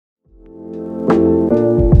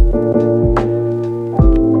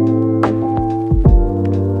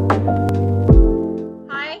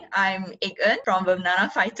from Banana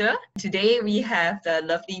Fighter. Today we have the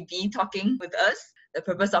lovely Bee talking with us. The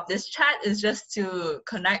purpose of this chat is just to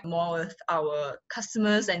connect more with our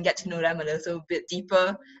customers and get to know them a little bit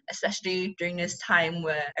deeper, especially during this time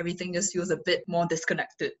where everything just feels a bit more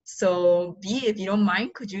disconnected. So Bee, if you don't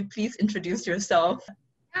mind, could you please introduce yourself?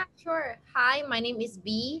 Yeah, sure. Hi, my name is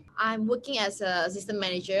B. I'm working as an assistant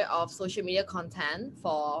manager of social media content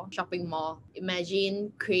for shopping mall.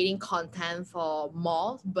 Imagine creating content for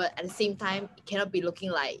malls, but at the same time, it cannot be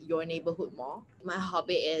looking like your neighborhood mall. My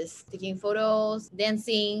hobby is taking photos,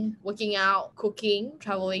 dancing, working out, cooking,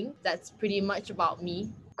 traveling. That's pretty much about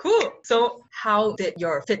me. Cool. So how did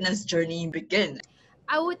your fitness journey begin?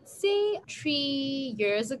 I would say 3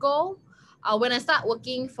 years ago, when I started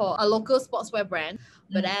working for a local sportswear brand,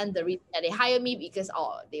 but then the reason that they hire me because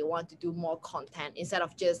they want to do more content instead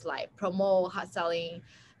of just like promo, hard selling.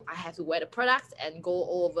 I have to wear the products and go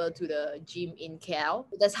over to the gym in KL.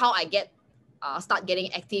 That's how I start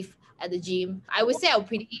getting active at the gym. I would say I'm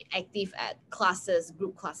pretty active at classes,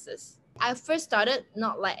 group classes. I first started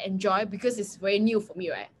not like enjoy because it's very new for me,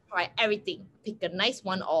 right? Try everything, pick a nice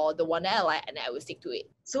one or the one that I like, and I will stick to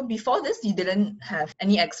it. So before this, you didn't have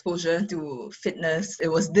any exposure to fitness. It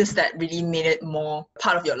was this that really made it more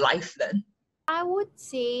part of your life then. I would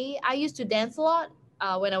say I used to dance a lot.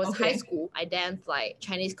 When I was high Okay. school, I danced like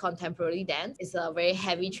Chinese contemporary dance. It's a very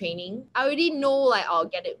heavy training. I already know like I'll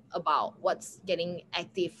get it about what's getting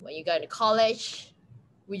active when you go into college.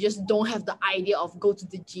 We just don't have the idea of go to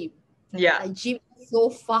the gym. Yeah. Like gym is so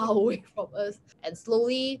far away from us. And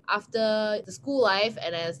slowly after the school life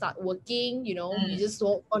and I start working, you just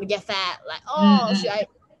don't want to get fat. Like, should I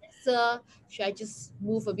should I just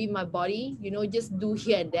move a bit my body? Just do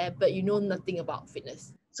here and there, but you know nothing about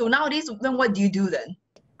fitness. So nowadays, then what do you do then?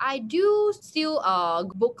 I do still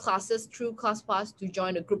book classes through ClassPass to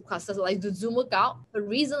join the group classes like the Zoom workout. But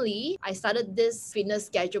recently, I started this fitness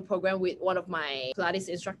schedule program with one of my Pilates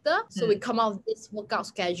instructor. So we come out with this workout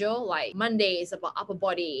schedule. Like Monday is about upper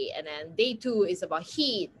body, and then day 2 is about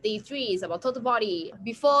HIIT. Day 3 is about total body.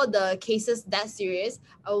 Before the cases that serious,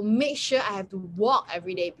 I will make sure I have to walk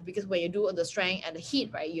every day because when you do the strength and the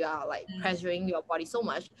HIIT, right, you are like pressuring your body so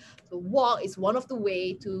much. So walk is one of the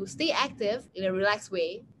way to stay active in a relaxed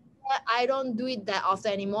way. I don't do it that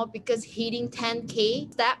often anymore because hitting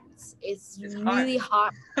 10K steps is really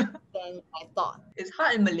hard than I thought. It's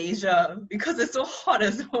hard in Malaysia because it's so hot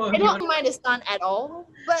as well. I don't mind the sun at all,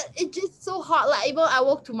 but it's just so hot. Like even I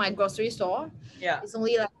walk to my grocery store, it's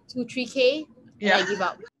only like 2-3K, and I give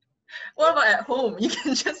up. What about at home? You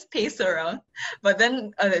can just pace around, but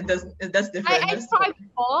then that's different. I tried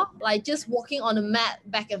before, like just walking on the mat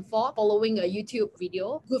back and forth, following a YouTube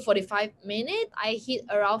video. Good 45 minutes. I hit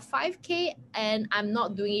around 5K, and I'm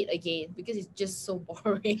not doing it again because it's just so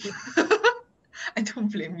boring. I don't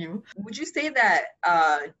blame you. Would you say that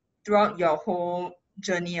throughout your whole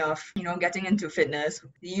journey of getting into fitness,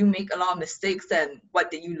 do you make a lot of mistakes, and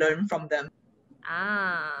what did you learn from them?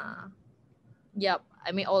 Yep,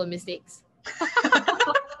 I made all the mistakes.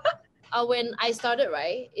 When I started,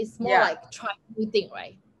 right, it's more like try new thing,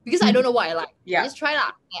 right? Because I don't know what I like. I just try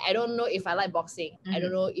that. I don't know if I like boxing. I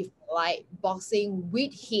don't know if I like boxing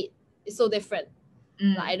with HIIT. It's so different.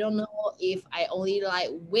 Like, I don't know if I only like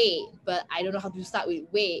weight, but I don't know how to start with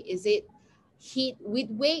weight. Is it HIIT with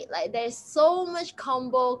weight? Like there's so much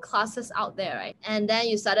combo classes out there, right? And then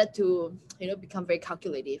you started to, become very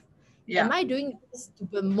calculative. Am I doing this to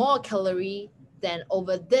burn more calorie than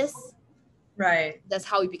over this? Right. That's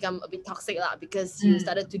how you become a bit toxic because you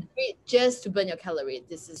started to do it just to burn your calorie.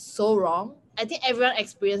 This is so wrong. I think everyone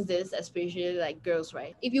experienced this, especially like girls,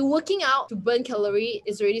 right? If you're working out to burn calorie,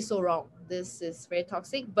 it's already so wrong. This is very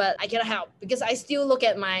toxic, but I cannot help because I still look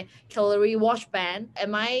at my calorie watch band.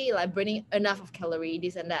 Am I like burning enough of calorie,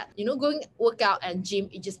 this and that? Going workout and gym,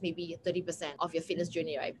 it just maybe 30% of your fitness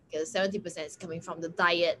journey, right? Because 70% is coming from the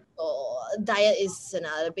diet. Diet is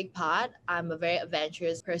another big part. I'm a very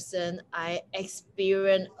adventurous person. I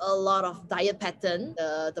experience a lot of diet pattern.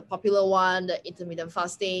 The popular one, the intermittent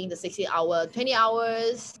fasting, the 16-hour, 20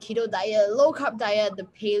 hours, keto diet, low carb diet, the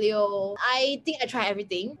paleo. I think I try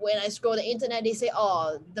everything. When I scroll the internet, they say,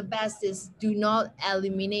 the best is do not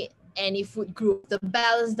eliminate any food group. The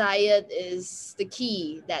balanced diet is the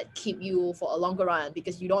key that keep you for a longer run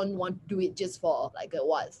because you don't want to do it just for like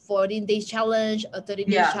a 14 days challenge, a 30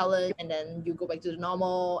 days challenge, and then you go back to the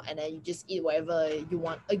normal and then you just eat whatever you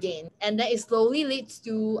want again. And then it slowly leads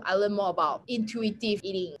to I learn more about intuitive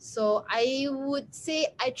eating. So I would say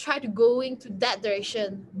I try to go into that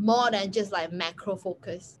direction more than just like macro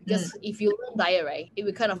focus. Because if you learn diet, right, it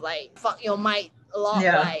will kind of like fuck your mind a lot.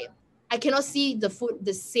 Like I cannot see the food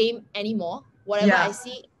the same anymore. Whatever I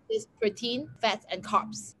see, is protein, fats, and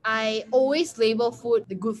carbs. I always label food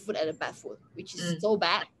the good food and the bad food, which is so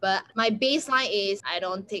bad. But my baseline is I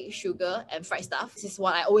don't take sugar and fried stuff. This is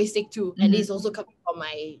what I always stick to. And this is also coming from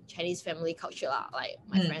my Chinese family culture. Like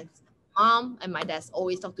my friends, mom and my dad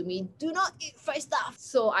always talk to me, do not eat fried stuff.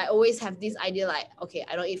 So I always have this idea like, okay,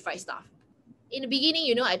 I don't eat fried stuff. In the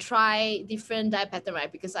beginning, I try different diet pattern,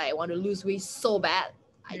 right? Because I want to lose weight so bad.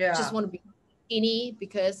 I just want to be skinny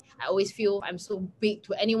because I always feel I'm so big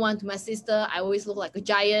to anyone, to my sister. I always look like a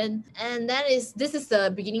giant. And this is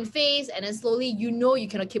the beginning phase. And then slowly, you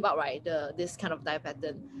cannot keep up, right? This kind of diet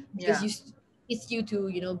pattern because it's due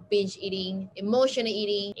to binge eating, emotional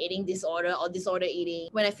eating disorder or disorder eating.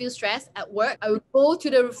 When I feel stressed at work, I will go to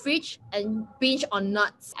the fridge and binge on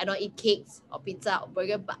nuts. I don't eat cakes or pizza or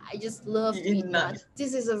burger, but I just love to eat nuts.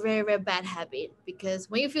 This is a very, very bad habit because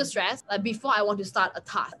when you feel stressed, like before I want to start a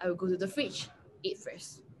task, I will go to the fridge, eat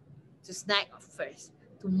first, to snack first,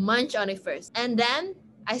 to munch on it first, and then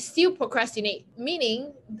I still procrastinate,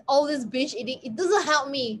 meaning all this binge eating, it doesn't help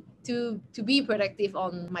me to be productive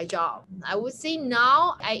on my job. I would say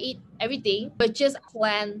now I eat everything, but just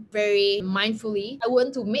plan very mindfully. I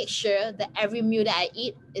want to make sure that every meal that I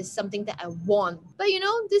eat is something that I want. But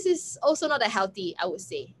this is also not that healthy, I would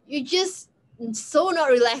say. You're just so not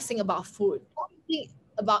relaxing about food. All you think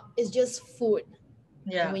about is just food.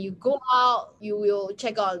 And when you go out, you will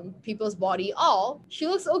check on people's body. Oh, she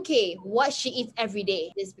looks okay. What she eats every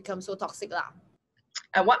day. This becomes so toxic lah.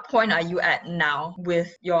 At what point are you at now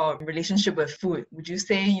with your relationship with food? Would you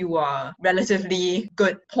say you are relatively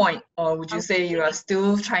good point, or would you say you are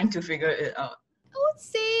still trying to figure it out? I would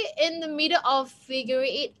say in the middle of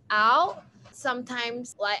figuring it out.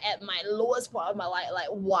 Sometimes, like at my lowest part of my life, like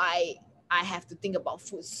why I have to think about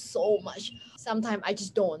food so much. Sometimes I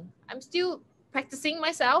just don't. I'm still practicing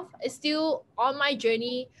myself. It's still on my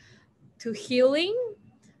journey to healing,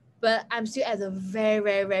 but I'm still at the very,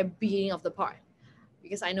 very, very beginning of the part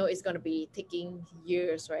because I know it's gonna be taking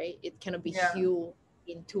years, right? It cannot be healed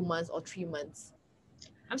in 2 months or 3 months.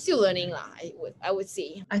 I'm still learning lah. I would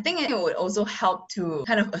say. I think it would also help to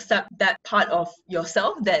kind of accept that part of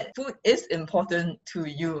yourself that food is important to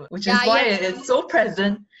you, which is why it's so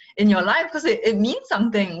present in your life because it means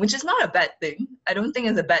something, which is not a bad thing. I don't think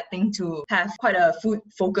it's a bad thing to have quite a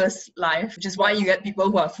food-focused life, which is why you get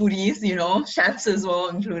people who are foodies, chefs as well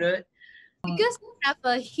included. Because I have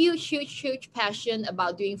a huge passion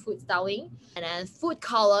about doing food styling and then food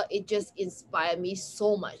color, it just inspired me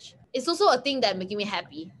so much. It's also a thing that making me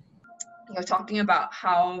happy. You're talking about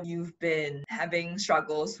how you've been having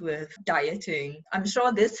struggles with dieting. I'm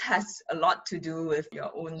sure this has a lot to do with your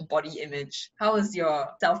own body image. How is your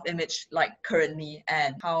self-image like currently,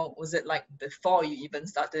 and how was it like before you even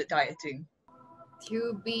started dieting?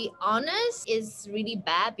 To be honest, it's really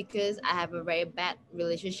bad because I have a very bad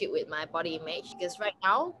relationship with my body image. Because right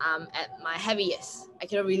now, I'm at my heaviest. I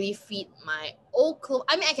cannot really fit my old clothes.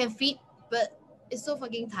 I mean, I can fit, but it's so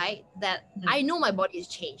fucking tight that I know my body is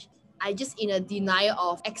changed. I just in a denial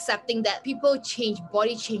of accepting that people change,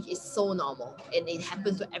 body change is so normal and it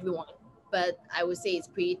happens to everyone. But I would say it's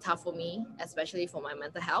pretty tough for me, especially for my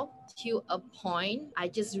mental health. To a point, I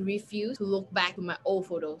just refuse to look back to my old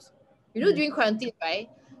photos. During quarantine, right?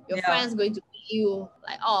 Your friends going to meet you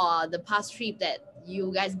like, oh, the past trip that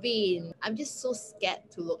you guys been. I'm just so scared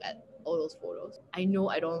to look at all those photos. I know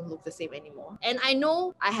I don't look the same anymore. And I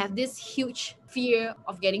know I have this huge fear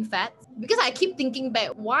of getting fat because I keep thinking back,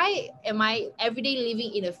 why am I everyday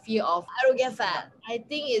living in a fear of I don't get fat? I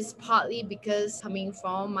think it's partly because coming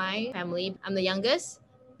from my family, I'm the youngest,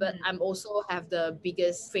 but I'm also have the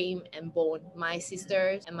biggest frame and bone. My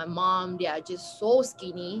sisters and my mom, they are just so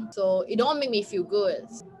skinny. So it don't make me feel good.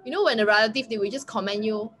 When a relative, they will just comment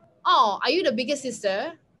you, oh, are you the biggest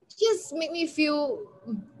sister? It just make me feel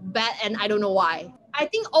bad and I don't know why. I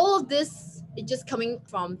think all of this is just coming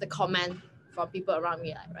from the comment from people around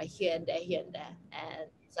me, like right here and there. And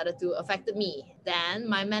started to affect me. Then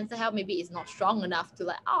my mental health maybe is not strong enough to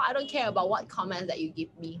like, oh, I don't care about what comments that you give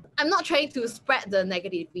me. I'm not trying to spread the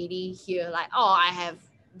negativity here, like, oh, I have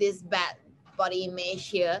this bad body image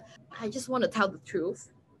here. I just want to tell the truth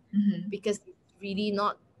because it's really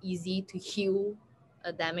not easy to heal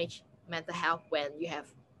a damaged mental health when you have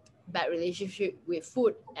bad relationship with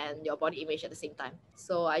food and your body image at the same time.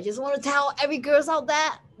 So I just want to tell every girls out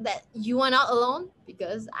there that you are not alone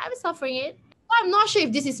because I'm suffering it. I'm not sure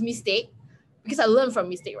if this is mistake because I learned from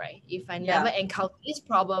mistake, right? If I never encountered this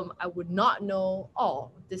problem, I would not know,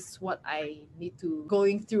 oh, this is what I need to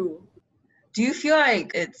going through. Do you feel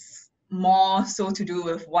like it's more so to do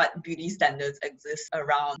with what beauty standards exist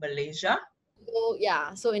around Malaysia?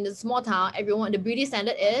 So in the small town, everyone, the beauty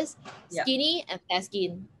standard is skinny and fair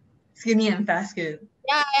skin. Skinny and fast skin.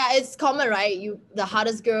 Yeah, it's common, right? The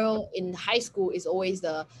hardest girl in high school is always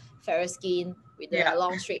the fairer skin with the Yeah.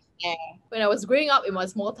 long straight hair. When I was growing up in my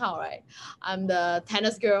small town, right, I'm the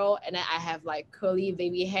tannest girl, and then I have like curly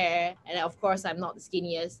baby hair, and then, of course I'm not the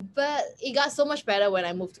skinniest. But it got so much better when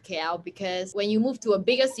I moved to KL, because when you move to a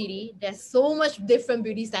bigger city, there's so much different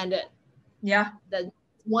beauty standard Yeah. than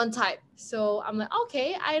one type. So I'm like,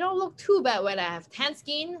 okay, I don't look too bad when I have tan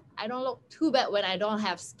skin. I don't look too bad when I don't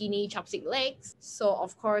have skinny chopstick legs. So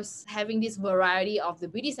of course, having this variety of the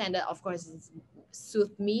beauty standard, of course,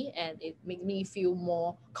 suits me, and it makes me feel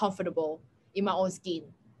more comfortable in my own skin.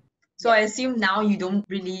 So I assume now you don't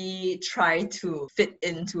really try to fit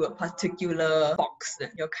into a particular box.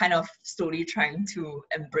 Then you're kind of slowly trying to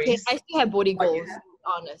Okay, embrace I still have body what you goals, to have. be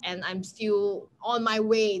honest, and I'm still on my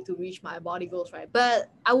way to reach my body goals, right? But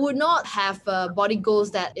I would not have body goals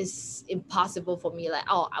that is impossible for me. Like,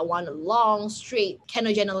 oh, I want a long, straight,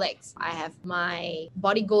 Kendall legs. I have my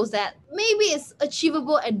body goals that maybe is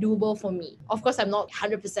achievable and doable for me. Of course, I'm not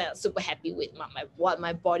 100% super happy with what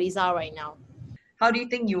my bodies are right now. How do you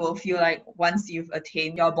think you will feel like once you've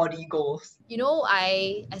attained your body goals? You know,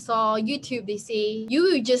 I saw YouTube, they say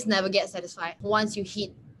you just never get satisfied once you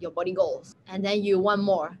hit your body goals, and then you want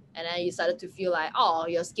more, and then you started to feel like, oh,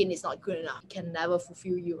 your skin is not good enough, it can never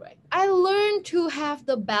fulfill you, right? I learned to have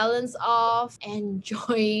the balance of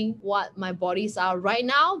enjoying what my bodies are right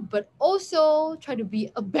now, but also try to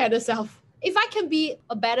be a better self. If I can be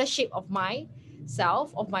a better shape of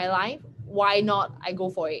myself, of my life, why not I go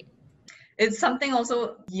for it? It's something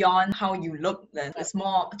also beyond how you look then. It's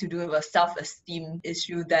more to do with a self-esteem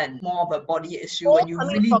issue than more of a body issue when All you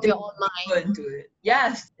coming really from dig your own deeper mind. into it.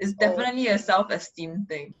 Yes, it's So definitely a self-esteem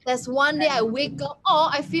thing. there's one day I And wake up, oh,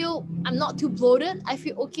 I feel I'm not too bloated. I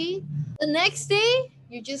feel okay. The next day,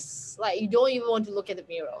 you just like you don't even want to look at the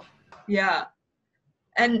mirror. yeah,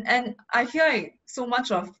 and I feel like so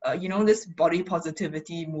much of this body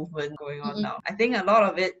positivity movement going on Mm-mm. now. I think a lot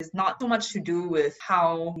of it is not so much to do with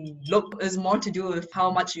how you look, it's more to do with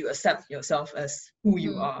how much you accept yourself as who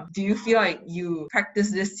you Mm. are. Do you feel like you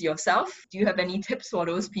practice this yourself? Do you have any tips for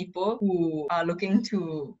those people who are looking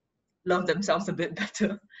to love themselves a bit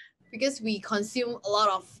better? Because we consume a lot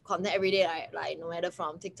of content every day, right? Like no matter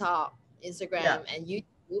from TikTok, Yeah. Instagram, and YouTube.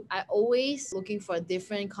 I always looking for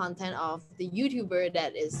different content of the YouTuber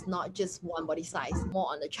that is not just one body size, more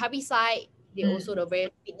on the chubby side. They also Mm, the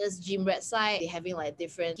very fitness gym rat side. They having like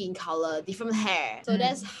different skin color, different hair. So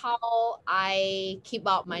that's mm. how I keep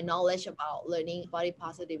up my knowledge about learning body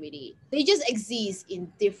positivity. They just exist in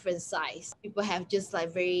different size. People have just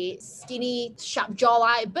like very skinny, sharp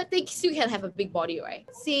jawline, but they still can have a big body, right?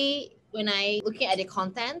 See, when I looking at the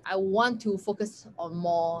content, I want to focus on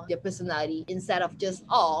more their personality instead of just,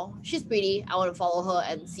 oh, she's pretty, I want to follow her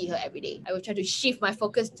and see her every day. I will try to shift my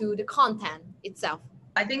focus to the content itself.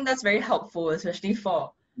 I think that's very helpful, especially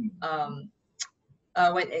for um,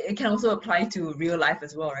 when it can also apply to real life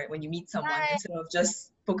as well, right? When you meet someone, instead of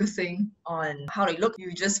just focusing on how they look,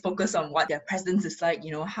 you just focus on what their presence is like,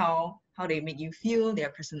 how they make you feel, their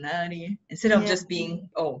personality, instead of Yeah. just being,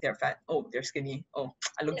 oh, they're fat, oh, they're skinny, oh,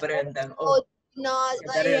 I look And better than them, oh, also not they're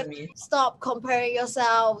like better you than have to me. stop comparing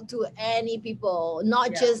yourself to any people,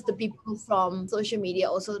 not Yeah, just the people from social media,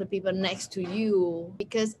 also the people next to you.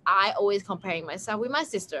 Because I always comparing myself with my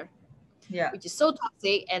sister, yeah. which is so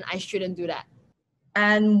toxic, and I shouldn't do that.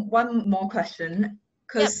 And one more question,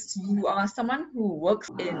 Yep. because you are someone who works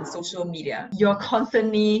in social media, you're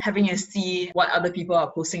constantly having to see what other people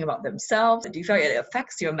are posting about themselves. Do you feel like it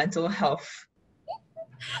affects your mental health?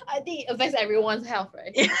 I think it affects everyone's health,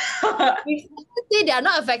 right? Yeah. If they are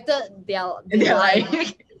not affected, they They're lie.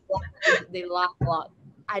 like, They lie a lot.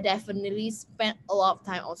 I definitely spent a lot of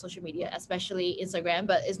time on social media, especially Instagram,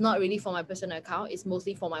 but it's not really for my personal account. It's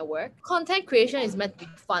mostly for my work. Content creation is meant to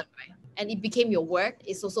be fun, right? And it became your work.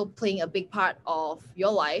 It's also playing a big part of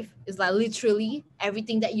your life. It's like literally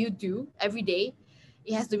everything that you do every day.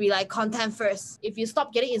 It has to be like content first. If you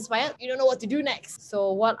stop getting inspired, you don't know what to do next.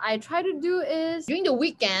 So what I try to do is during the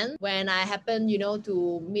weekend when I happen,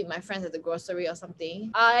 to meet my friends at the grocery or something,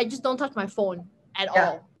 I just don't touch my phone at yeah.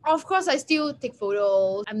 all. Of course, I still take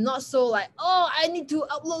photos. I'm not so like, oh, I need to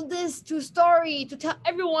upload this to story to tell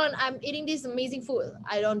everyone I'm eating this amazing food.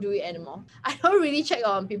 I don't do it anymore. I don't really check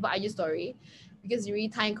on people IG story because it's really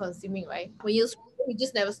time consuming, right? When you scroll, you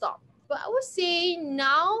just never stop. But I would say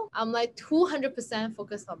now I'm like 200%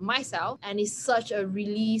 focused on myself, and it's such a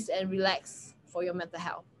release and relax for your mental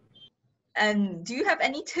health. And do you have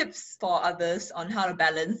any tips for others on how to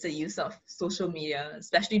balance the use of social media,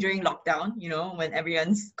 especially during lockdown, when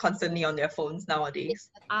everyone's constantly on their phones nowadays?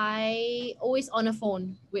 I always on a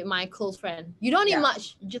phone with my close friend. You don't need Yeah.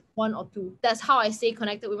 much, just one or two. That's how I stay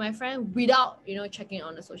connected with my friend without, checking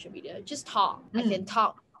on the social media. Just talk. I can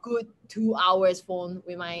talk good 2 hours phone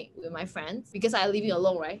with my friends because I living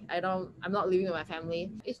alone, right? I'm not living with my family.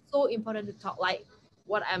 It's so important to talk, like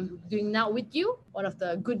what I'm doing now with you. One of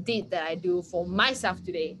the good deeds that I do for myself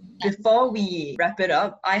today. Before we wrap it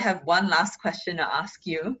up, I have one last question to ask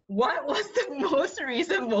you. What was the most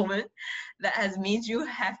recent moment that has made you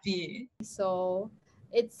happy? So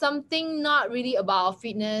it's something not really about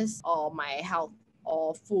fitness or my health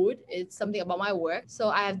or food. It's something about my work. So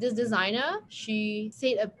I have this designer. She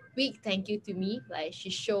said a big thank you to me. Like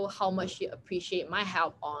she showed how much she appreciate my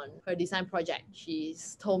help on her design project.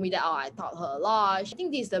 She's told me that I taught her a lot. I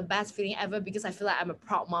think this is the best feeling ever because I feel like I'm a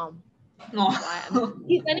proud mom. Right? I'm not Oh.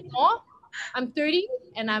 kids anymore. I'm 30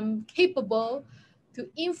 and I'm capable to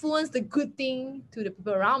influence the good thing to the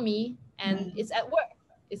people around me, and it's at work.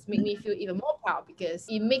 It's make me feel even more proud because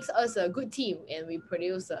it makes us a good team and we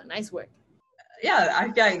produce a nice work. Yeah,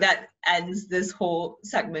 I feel like that ends this whole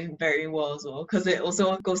segment very well as well, because it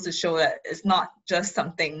also goes to show that it's not just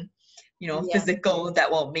something, Yeah. physical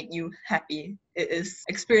that will make you happy. It is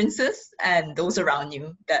experiences and those around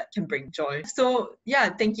you that can bring joy. So yeah,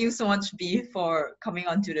 thank you so much, B, for coming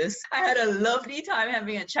on to this. I had a lovely time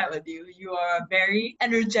having a chat with you. You are a very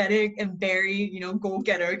energetic and very,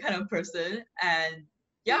 go-getter kind of person. And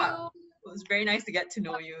yeah, You. it was very nice to get to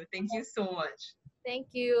know you. Thank you so much.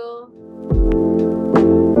 Thank you.